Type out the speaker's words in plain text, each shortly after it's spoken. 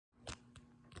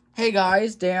Hey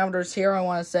guys, Damneders here. I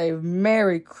want to say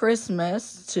Merry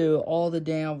Christmas to all the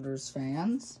Damneders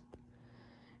fans.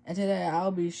 And today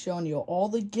I'll be showing you all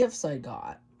the gifts I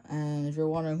got. And if you're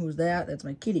wondering who's that, that's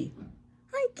my kitty.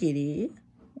 Hi, kitty.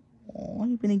 Oh,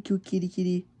 you've been a cute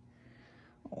kitty.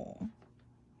 Oh,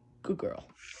 good girl.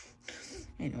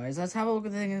 Anyways, let's have a look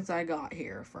at the things I got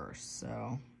here first.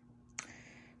 So,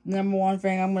 number one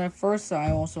thing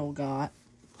I also got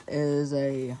is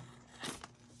a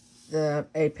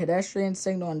pedestrian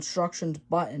signal instructions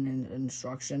button in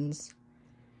instructions.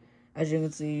 As you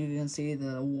can see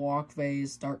the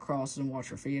walkways, start crossing, watch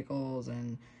for vehicles,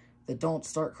 and the don't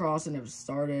start crossing if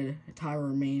started, timer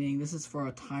remaining. This is for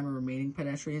a timer remaining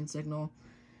pedestrian signal.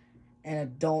 And a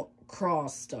don't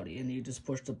cross study, and you just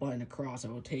push the button to cross. It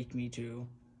will take me to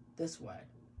this way.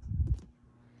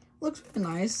 Looks really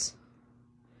nice.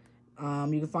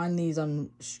 You can find these on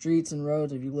streets and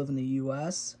roads if you live in the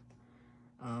U.S.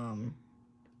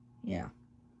 Yeah,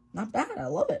 not bad. I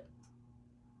love it.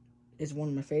 It's one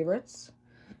of my favorites.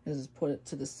 I just put it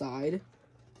to the side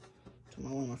to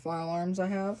one of my fire alarms I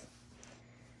have.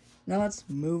 Now let's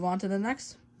move on to the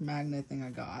next magnet thing I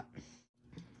got.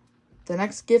 The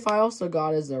next gift I also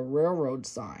got is a railroad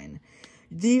sign.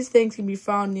 These things can be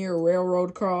found near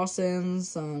railroad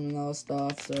crossings and all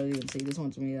stuff. So you can see this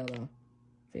one's made out of, I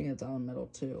think it's out of metal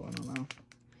too. I don't know.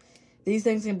 These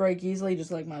things can break easily,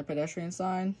 just like my pedestrian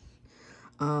sign.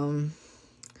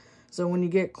 So when you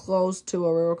get close to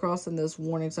a railroad crossing, this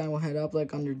warning sign will head up,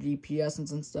 like under GPS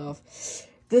and stuff.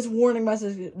 This warning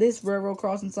message, this railroad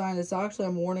crossing sign, is actually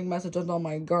a warning message on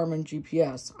my Garmin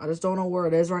GPS. I just don't know where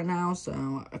it is right now,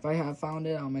 so if I have found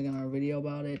it, I'll make another video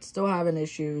about it. Still having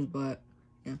issues, but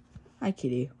yeah. Hi,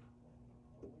 kitty.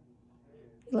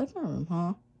 You like my room,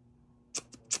 huh?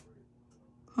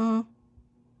 Huh?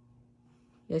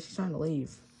 Yeah, she's trying to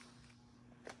leave.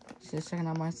 She's just checking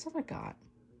out my stuff I got.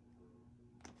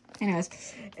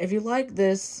 Anyways, if you like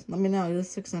this, let me know.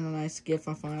 This looks like a nice gift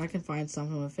I can find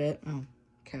something with it. Oh,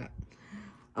 cat.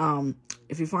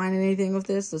 If you find anything with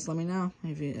this, just let me know.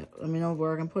 Let me know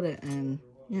where I can put it. And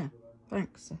yeah,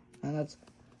 thanks. And let's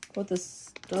put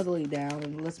this studly down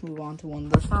and let's move on to one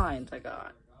of the signs I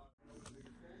got.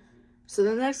 So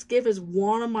the next gift is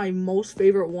one of my most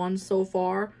favorite ones so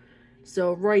far.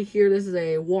 So right here, this is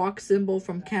a walk symbol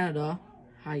from Canada.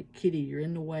 Hi, kitty, you're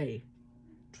in the way.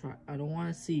 I don't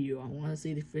want to see you. I want to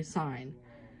see the sign.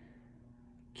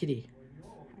 Kitty.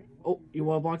 Oh, you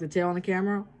want to block the tail on the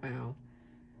camera? Wow.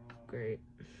 Great.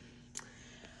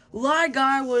 Like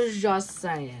I was just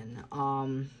saying,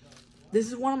 this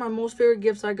is one of my most favorite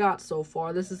gifts I got so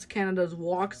far. This is Canada's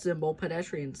walk symbol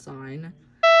pedestrian sign.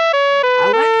 I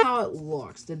like how it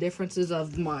looks. The differences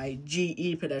of my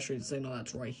GE pedestrian signal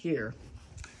that's right here.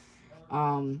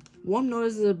 One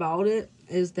notice about it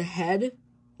is the head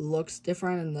looks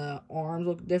different and the arms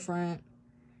look different.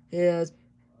 His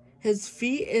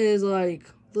feet is like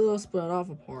a little spread off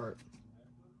apart.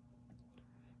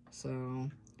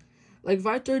 So, like if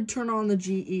I turn on the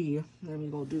GE, let me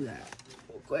go do that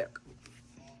real quick.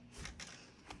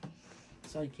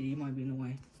 Sorry, kitty, you might be in the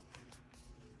way.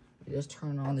 Just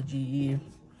turn on the GE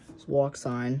walk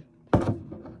sign. There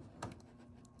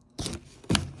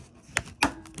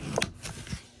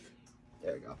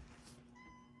we go.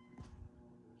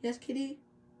 Yes, kitty?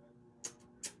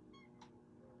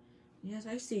 Yes,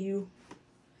 I see you.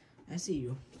 I see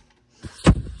you.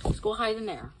 Let's go hide in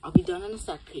there. I'll be done in a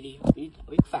sec, kitty. I'll be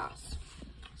fast.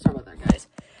 Sorry about that, guys.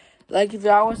 Like if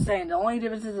I was saying, the only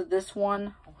difference is that this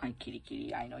one... Oh, hi,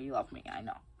 kitty. I know you love me. I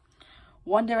know.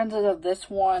 One difference is of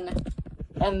this one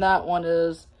and that one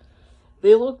is...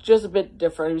 They look just a bit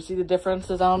different. You see the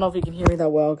differences? I don't know if you can hear me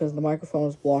that well because the microphone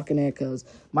is blocking it because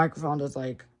the microphone is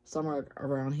like somewhere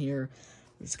around here.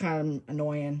 It's kind of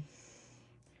annoying.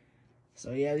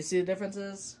 So yeah, you see the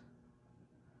differences?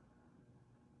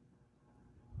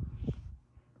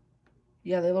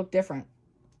 Yeah, they look different.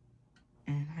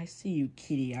 And I see you,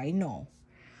 kitty. I know.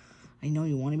 I know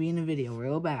you want to be in the video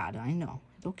real bad. I know.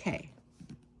 It's okay.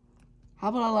 How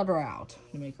about I let her out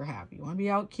to make her happy? You want to be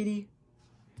out, kitty?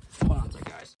 Hold on a sec,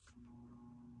 guys.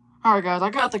 Alright, guys, I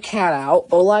got the cat out.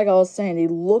 But like I was saying, they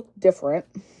look different.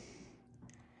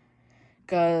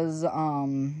 Because,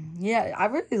 yeah, I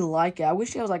really like it. I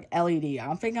wish it was like LED.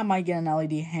 I think I might get an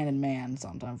LED-handed man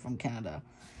sometime from Canada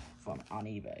on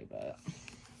eBay. But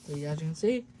as you can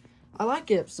see, I like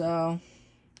it. So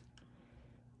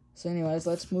anyways,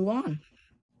 let's move on.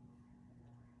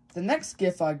 The next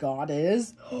gift I got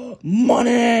is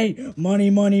money!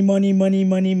 Money.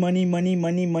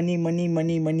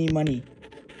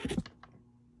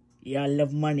 Yeah, I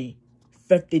love money.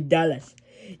 $50.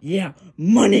 Yeah,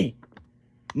 money.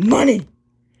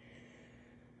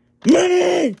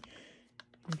 Money!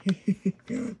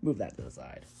 Move that to the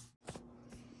side.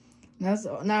 Now,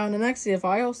 the next gift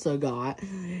I also got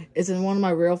is, in one of my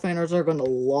rail fans are going to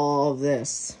love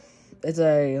this. It's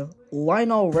a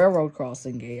Lionel Railroad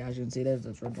Crossing gate. As you can see, there's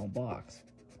its original box.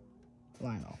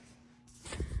 Lionel.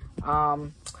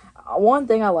 One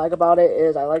thing I like about it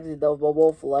is I like the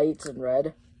both lights in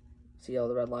red. See all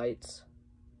the red lights?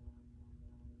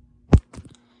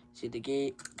 See, the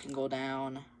gate can go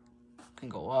down, can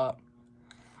go up.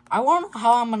 I wonder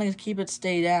how I'm going to keep it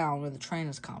stay down when the train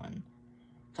is coming.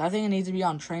 I think it needs to be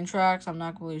on train tracks. I'm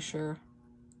not really sure.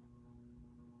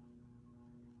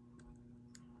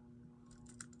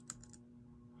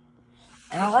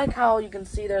 And I like how you can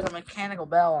see there's a mechanical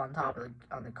bell on top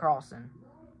of the crossing.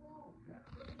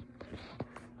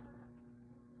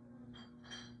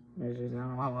 I don't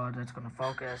know how well it's going to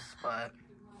focus, but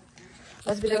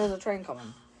let's be there's a train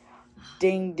coming.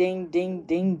 Ding, ding, ding,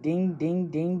 ding, ding, ding,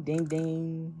 ding, ding,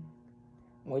 ding.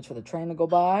 Waits for the train to go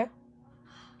by,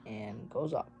 and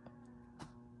goes up.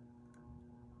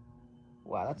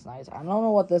 Wow, that's nice. I don't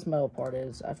know what this metal part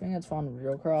is. I think it's from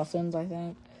real crossings, I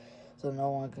think. So no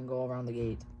one can go around the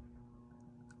gate.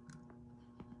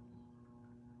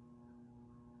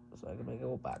 So I can make it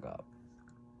go back up.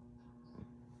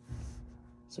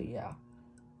 So yeah.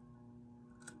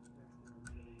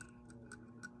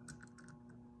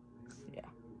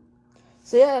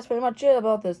 So yeah, that's pretty much it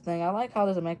about this thing. I like how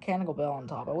there's a mechanical bell on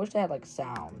top. I wish they had like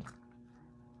sound.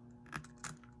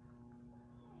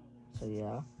 So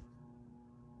yeah.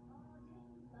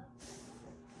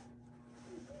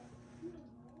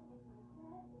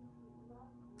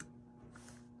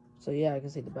 So yeah, I can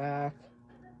see the back.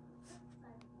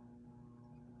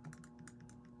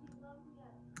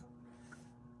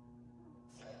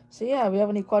 So yeah, if you have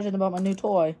any questions about my new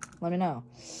toy, let me know.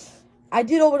 I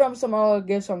did open up some other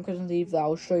gifts on Christmas Eve that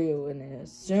I'll show you in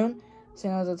soon. So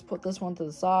now let's put this one to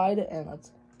the side and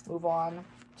let's move on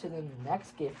to the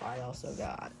next gift I also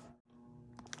got.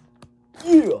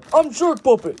 Yeah, I'm Shark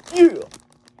Puppet. Yeah.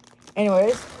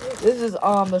 Anyways, this is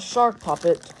the Shark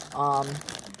Puppet.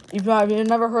 If you've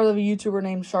never heard of a YouTuber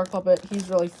named Shark Puppet, he's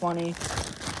really funny.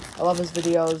 I love his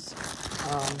videos.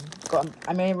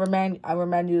 I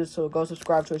remind you to go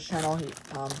subscribe to his channel.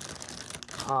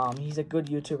 He's a good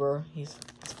YouTuber. He's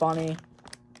funny.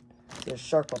 He's a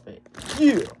Shark Puppet.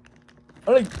 Yeah!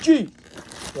 I like cheese!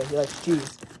 Yeah, he likes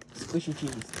cheese. Squishy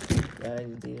cheese. Yeah,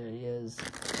 there he is.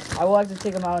 I would like to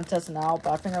take him out and test him out,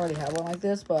 but I think I already have one like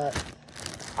this, but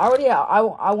when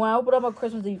I opened up on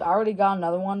Christmas Eve, I already got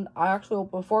another one.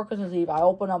 Before Christmas Eve, I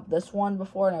opened up this one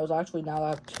before, and it was actually, now I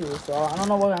have two, so I don't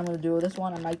know what I'm going to do with this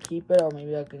one. I might keep it, or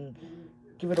maybe I can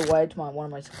give it away to one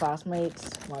of my classmates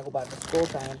when I go back to school,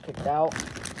 so I am kicked out.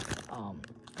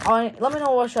 Let me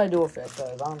know what should I do with it,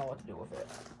 because I don't know what to do with it.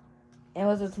 And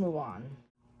let's move on.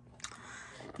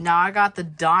 Now I got the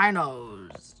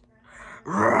dinos.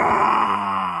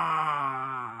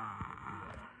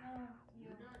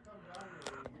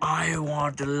 I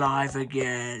want to live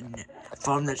again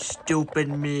from the stupid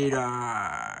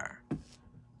meter.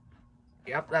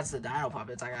 Yep, that's the dino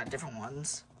puppets. I got different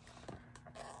ones.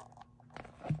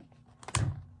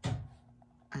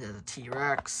 I got a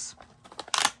T-Rex.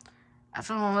 I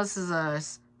don't know if this is a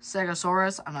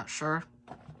Stegosaurus. I'm not sure.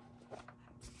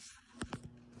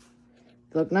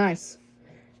 They look nice.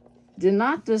 They're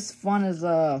not as fun as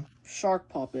a shark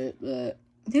puppet, but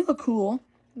they look cool.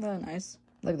 They're nice.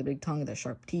 Look at the big tongue and the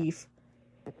sharp teeth.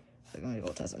 So I'm gonna go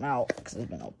test them out because they've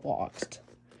been unboxed.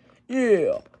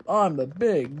 Yeah, I'm the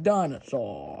big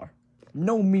dinosaur.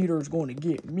 No meter's gonna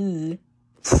get me.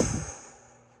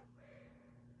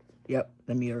 Yep,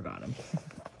 the meter got him.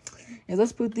 And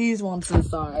let's put these ones to the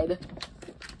side.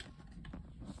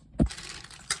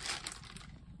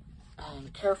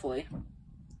 And carefully.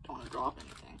 Don't want to drop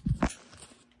anything.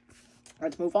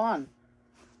 Let's move on.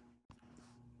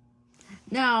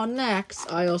 Now, next,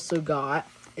 I also got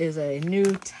is a new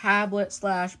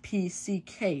tablet/PC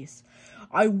case.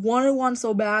 I wanted one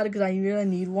so bad because I really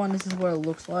need one. This is what it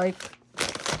looks like.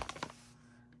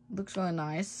 It looks really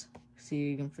nice.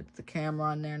 See, you can fit the camera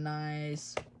on there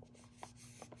nice.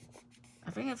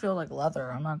 I think it feels like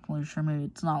leather. I'm not really sure. Maybe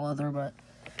it's not leather, but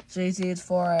so you see, it's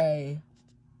for a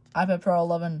iPad Pro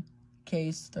 11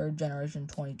 case, 3rd generation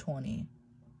 2020.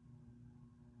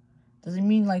 Does it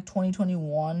mean like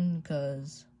 2021?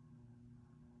 Because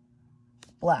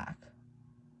black.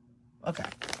 Okay.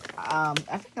 I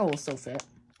think it will still fit.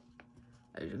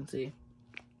 As you can see.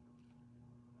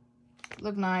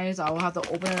 Look nice. I will have to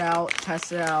open it out,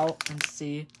 test it out, and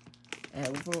see. And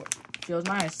it feels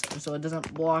nice. So it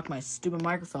doesn't block my stupid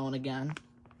microphone again.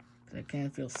 Because I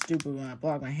can't feel stupid when I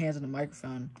block my hands on the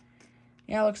microphone.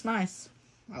 Yeah, it looks nice.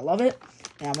 I love it.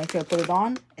 And I'll make sure to put it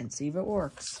on and see if it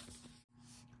works.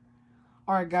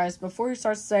 Alright guys, before you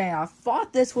start saying, I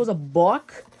thought this was a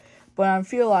book, but I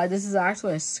feel like this is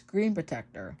actually a screen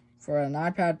protector for an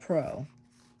iPad Pro.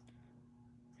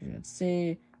 You can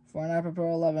see, for an iPad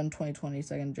Pro 11 2020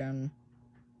 2nd gen.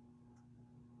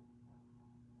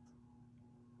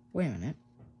 Wait a minute.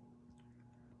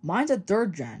 Mine's a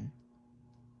 3rd gen.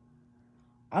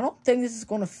 I don't think this is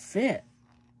going to fit.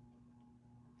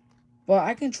 But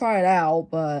I can try it out,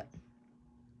 but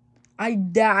I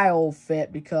doubt it'll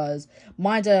fit because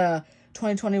mine's a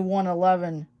 2021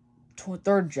 11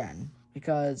 3rd gen.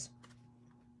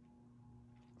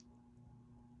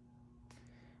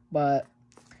 But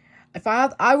if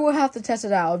I will have to test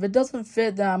it out. If it doesn't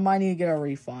fit, then I might need to get a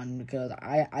refund because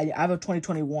I have a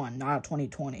 2021, not a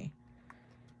 2020.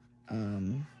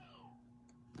 I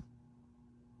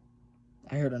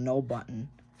heard a no button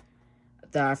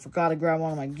that I forgot to grab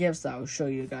one of my gifts that I will show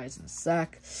you guys in a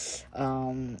sec.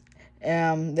 There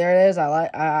it is. I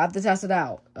have to test it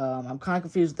out. I'm kind of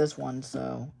confused with this one,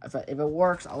 so if it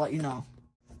works, I'll let you know.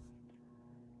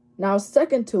 Now,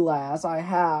 second to last, I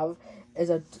have is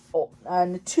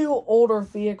two older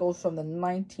vehicles from the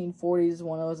 1940s.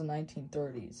 One was the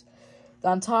 1930s.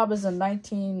 On top is a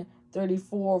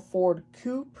 1934 Ford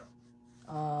Coupe.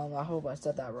 I hope I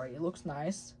said that right. It looks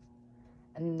nice.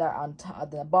 And on top,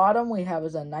 at the bottom, we have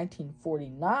is a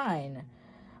 1949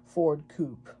 Ford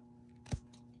Coupe.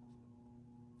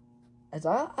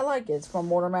 I like it. It's from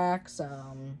Motormax.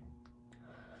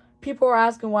 People are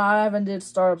asking why I haven't did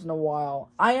startups in a while.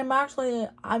 I'm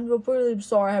really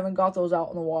sorry I haven't got those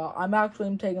out in a while. I'm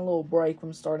taking a little break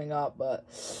from starting up, but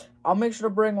I'll make sure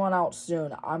to bring one out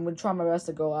soon. I'm going to try my best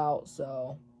to go out,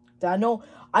 so I know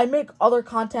I make other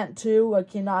content too.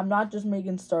 Like, I'm not just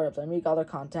making startups. I make other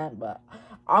content, but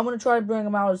I'm going to try to bring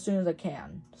them out as soon as I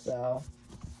can. So,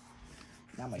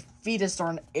 now my feet is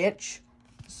starting to itch.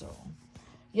 So,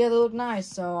 yeah, they look nice.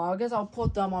 So, I guess I'll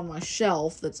put them on my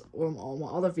shelf. That's where all my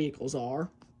other vehicles are.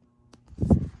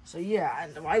 So, yeah,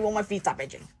 and why won't my feet stop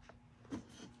itching?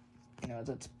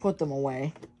 Let's put them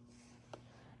away.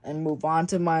 And move on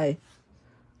to my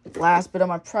last bit of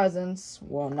my presents.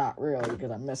 Well, not really,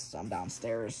 because I missed some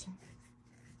downstairs.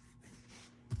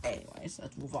 Anyways,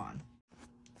 let's move on.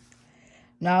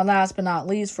 Now, last but not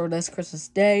least, for this Christmas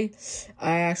Day,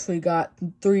 I actually got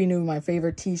 3 new my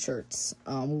favorite t-shirts.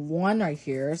 One right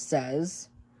here says,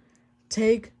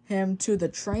 "Take him to the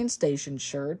train station"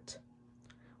 shirt,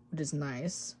 which is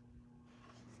nice.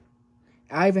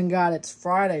 I even got its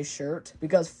Friday shirt,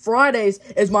 because Fridays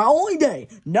is my only day.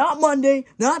 Not Monday,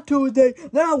 not Tuesday,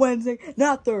 not Wednesday,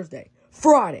 not Thursday.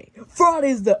 Friday.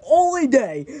 Friday is the only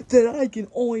day that I can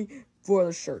only wear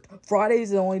the shirt. Friday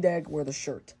is the only day I can wear the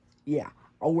shirt. Yeah,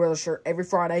 I'll wear the shirt every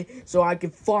Friday so I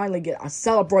can finally get a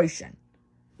celebration.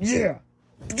 Yeah.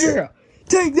 Yeah.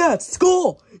 Take that,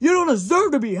 school. You don't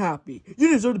deserve to be happy.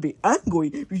 You deserve to be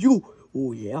angry.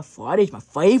 Oh yeah, Friday's my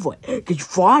favorite. Because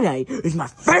Friday is my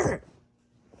favorite.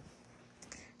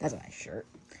 That's a nice shirt.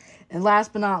 And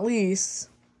last but not least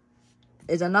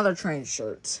is another train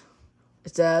shirt.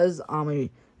 It says, I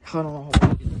don't know how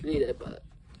you can read it, but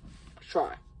I'll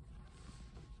try.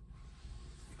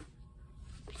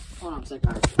 Hold on a sec,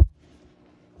 guys.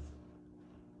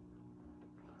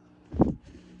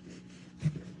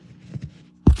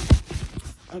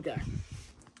 Okay.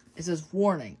 It says,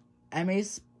 "Warning. I may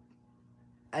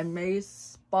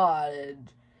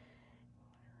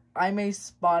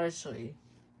spottishly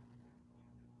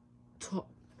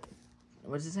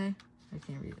what does it say? I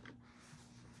can't read it.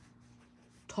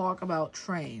 Talk about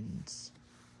trains."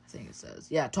 I think it says.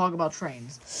 Yeah, talk about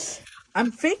trains.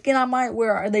 I'm thinking I might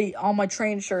wear all my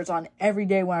train shirts on every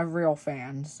day when I'm a real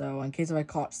fan. So in case if I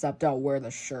caught stepped out, wear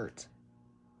the shirt.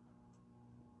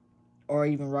 Or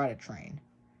even ride a train.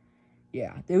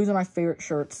 Yeah, those are my favorite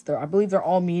shirts. I believe they're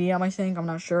all medium, I think. I'm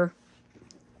not sure.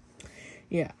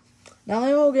 Yeah. Now let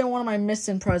me go get one of my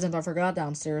missing presents I forgot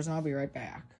downstairs, and I'll be right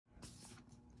back.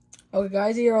 Okay,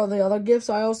 guys, here are the other gifts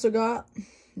I also got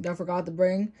that I forgot to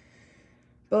bring.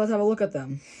 But let's have a look at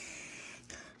them.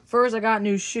 First, I got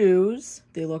new shoes.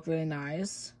 They look really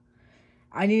nice.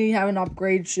 I need to have an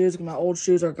upgrade shoes because my old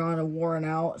shoes are kind of worn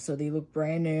out, so they look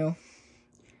brand new.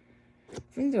 I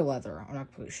think they're leather. I'm not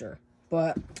completely sure.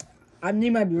 But they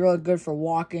might be really good for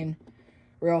walking,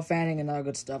 rail fanning, and other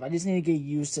good stuff. I just need to get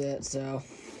used to it, so.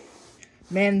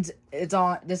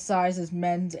 This size is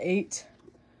men's 8.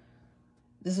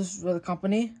 This is for the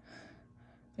company.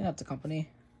 Yeah, that's a company.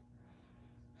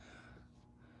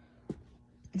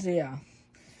 So, yeah.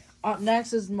 Up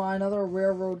next is another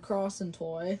railroad crossing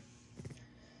toy.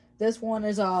 This one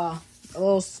is,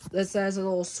 This has a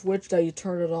little switch that you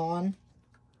turn it on.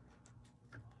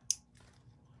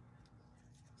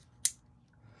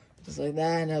 Just like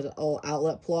that, and it has a little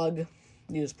outlet plug.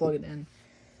 You just plug it in.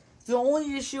 The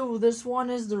only issue with this one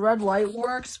is the red light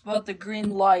works, but the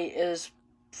green light is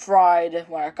fried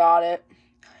when I got it.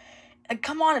 And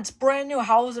come on, it's brand new.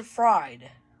 How is it fried?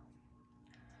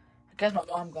 I guess my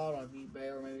mom got it on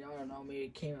eBay, or maybe, I don't know, maybe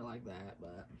it came in like that,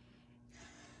 but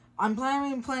I'm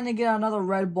planning to get another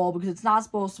red bulb because it's not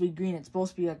supposed to be green. It's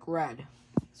supposed to be like red.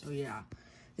 So yeah.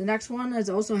 The next one I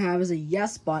also have is a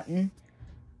yes button.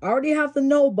 I already have the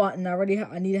no button. I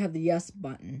need to have the yes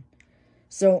button.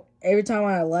 So every time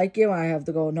I like it, when I have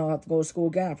to go to school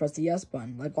again, I press the yes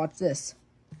button. Like, watch this.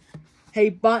 Hey,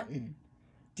 button.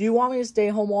 Do you want me to stay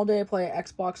home all day and play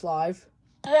Xbox Live?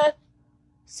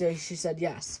 So she said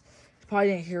yes. She probably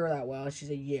didn't hear her that well. She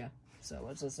said yeah. So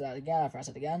let's listen to that again. I press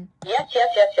it again. Yes.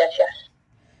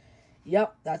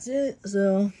 Yep, that's it.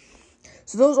 So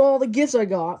those are all the gifts I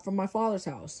got from my father's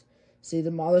house. See,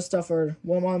 the other stuff are,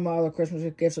 one of my other Christmas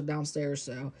gifts are downstairs,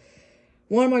 so.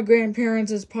 One of my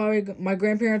grandparents is also going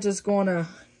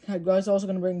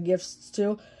to bring gifts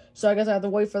too. So I guess I have to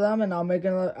wait for them, and I'll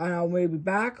be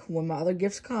back when my other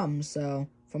gifts come, so,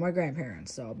 for my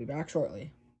grandparents. So I'll be back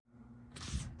shortly.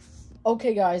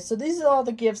 Okay, guys, so these are all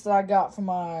the gifts that I got from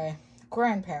my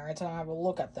grandparents, and I'll have a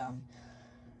look at them.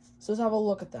 So let's have a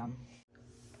look at them.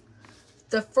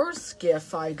 The first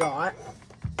gift I got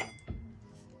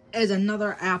is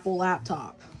another Apple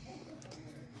laptop.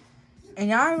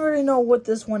 And I already know what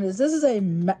this one is. This is a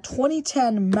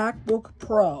 2010 MacBook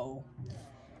Pro.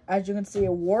 As you can see,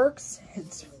 it works.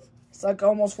 It's like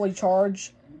almost fully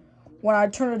charged. When I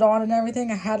turn it on and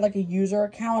everything, I had like a user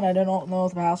account. I don't know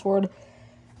the password.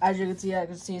 As you can see,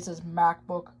 it says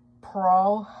MacBook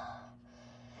Pro.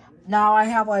 Now I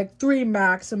have like 3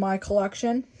 Macs in my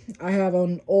collection. I have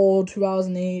an old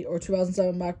 2008 or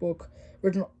 2007 MacBook.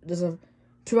 There's a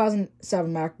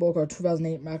 2007 MacBook or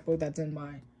 2008 MacBook that's in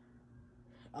my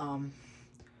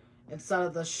inside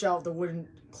of the shelf, the wooden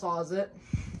closet.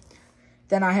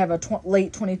 Then I have a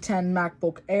late 2010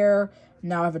 MacBook Air.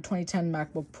 Now I have a 2010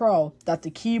 MacBook Pro that the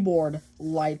keyboard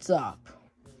lights up.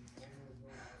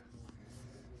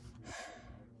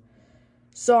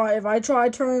 So if I try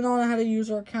turning it on, I had a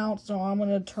user account, so I'm going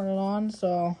to turn it on,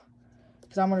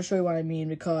 because I'm going to show you what I mean,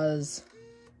 because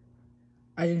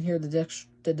I didn't hear the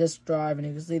disk drive, and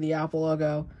you can see the Apple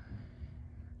logo.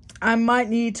 I might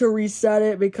need to reset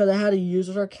it because I had a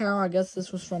user account. I guess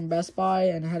this was from Best Buy,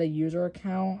 and I had a user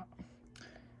account.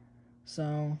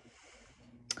 So,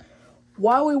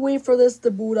 while we wait for this to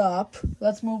boot up,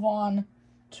 let's move on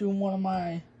to one of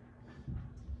my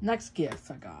next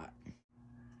gifts I got.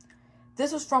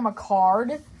 This was from a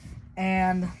card,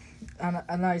 and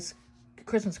a nice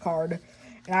Christmas card.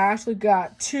 And I actually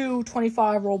got 2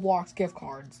 25 Roblox gift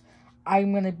cards.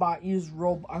 I'm gonna use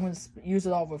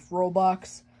it all with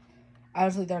Robux.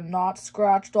 Actually, they're not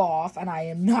scratched off, and I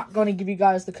am not going to give you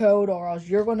guys the code, or else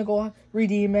you're going to go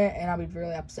redeem it, and I'll be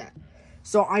really upset.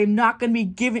 So, I am never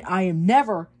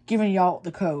giving y'all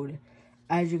the code.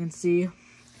 As you can see,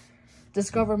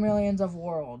 discover millions of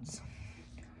worlds.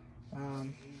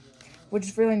 Which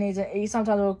is really neat.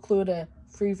 Sometimes it will include a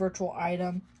free virtual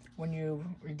item when you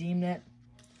redeem it.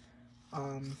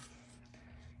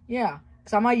 Yeah,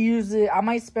 because I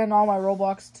might spend all my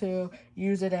Robux to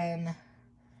use it on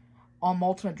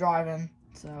Ultimate Driving,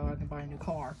 so I can buy a new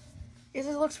car. It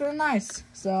looks really nice.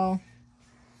 So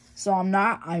I'm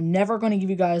never going to give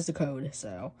you guys the code.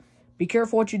 So be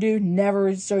careful what you do.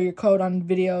 Never show your code on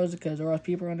videos, or else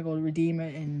people are going to go redeem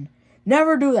it, and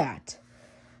never do that.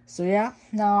 So yeah,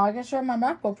 now I can show my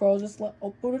MacBook Pro. Just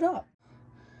boot it up.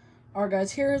 Alright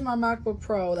guys, here's my MacBook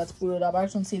Pro that's booted up. I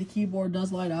actually see the keyboard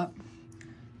does light up.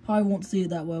 Probably won't see it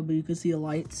that well, but you can see the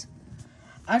lights.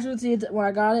 As you can see, when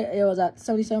I got it, it was at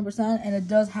 77%, and it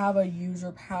does have a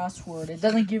user password. It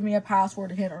doesn't give me a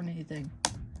password hint or anything.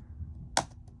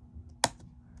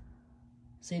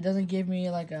 See, it doesn't give me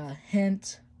like a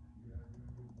hint.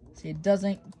 See, it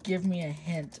doesn't give me a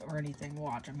hint or anything.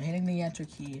 Watch, I'm hitting the enter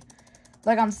key.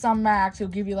 Like on some Macs,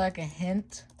 it'll give you like a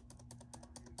hint.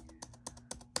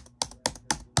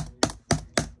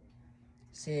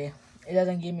 See, it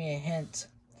doesn't give me a hint.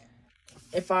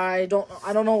 I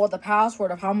don't know what the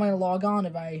password of how am I gonna log on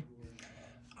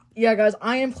yeah guys,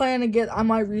 I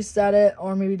might reset it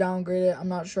or maybe downgrade it. I'm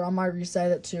not sure. I might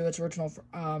reset it to its original,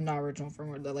 not original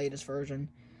firmware, the latest version.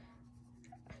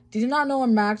 Did you not know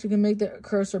on Macs you can make the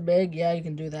cursor big? Yeah, you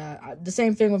can do that. The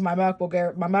same thing with my MacBook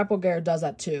Air. My MacBook Air does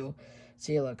that too.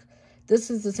 See, look. This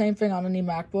is the same thing on any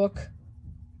MacBook.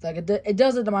 Like it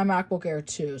does it to my MacBook Air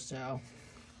too, so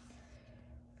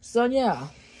yeah.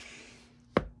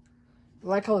 I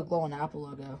like how the glowing apple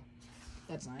logo.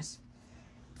 That's nice.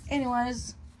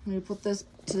 Anyways, let me put this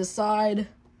to the side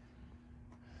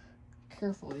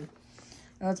carefully.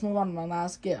 And let's move on to my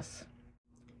last gift.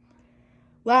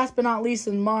 Last but not least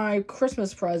in my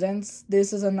Christmas presents,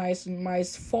 this is a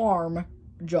nice farm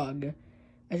jug.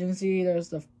 As you can see, there's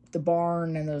the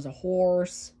barn and there's a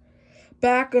horse.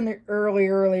 Back in the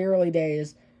early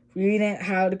days, we didn't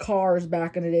have cars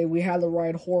back in the day. We had to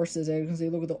ride horses. As you can see,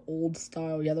 look at the old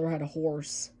style. Yeah, they had a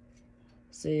horse.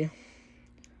 See?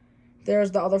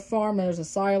 There's the other farm. There's a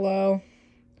silo.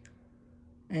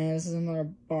 And this is another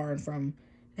barn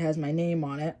it has my name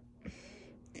on it.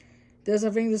 I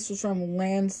think this was from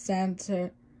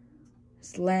Lancaster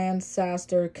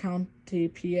County,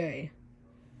 PA.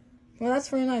 Well, that's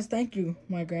very nice. Thank you,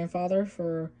 my grandfather,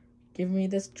 for giving me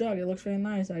this jug. It looks very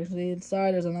nice. Actually,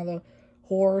 inside there's another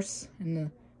horse and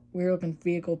the weird-looking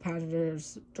vehicle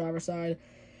passenger's driver's side.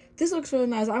 This looks really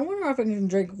nice. I wonder if I can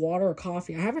drink water or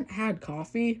coffee. I haven't had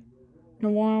coffee in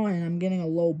a while, and I'm getting a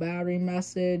low battery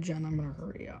message, and I'm gonna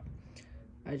hurry up.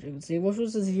 As you can see, what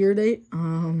was his year date?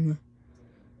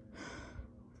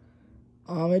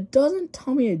 It doesn't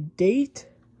tell me a date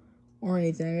or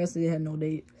anything. I guess they had no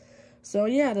date. So,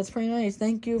 yeah, that's pretty nice.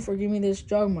 Thank you for giving me this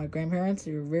jug, my grandparents.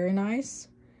 You're very nice.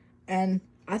 And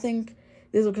I think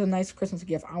this looks like a nice Christmas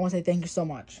gift. I want to say thank you so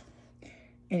much.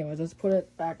 Anyways, let's put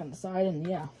it back on the side, and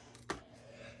yeah.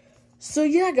 So,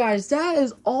 yeah, guys, that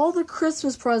is all the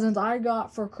Christmas presents I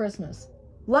got for Christmas.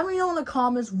 Let me know in the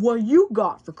comments what you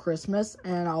got for Christmas,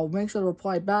 and I'll make sure to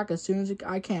reply back as soon as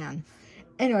I can.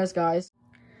 Anyways, guys.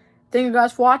 Thank you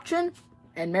guys for watching,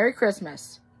 and Merry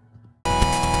Christmas.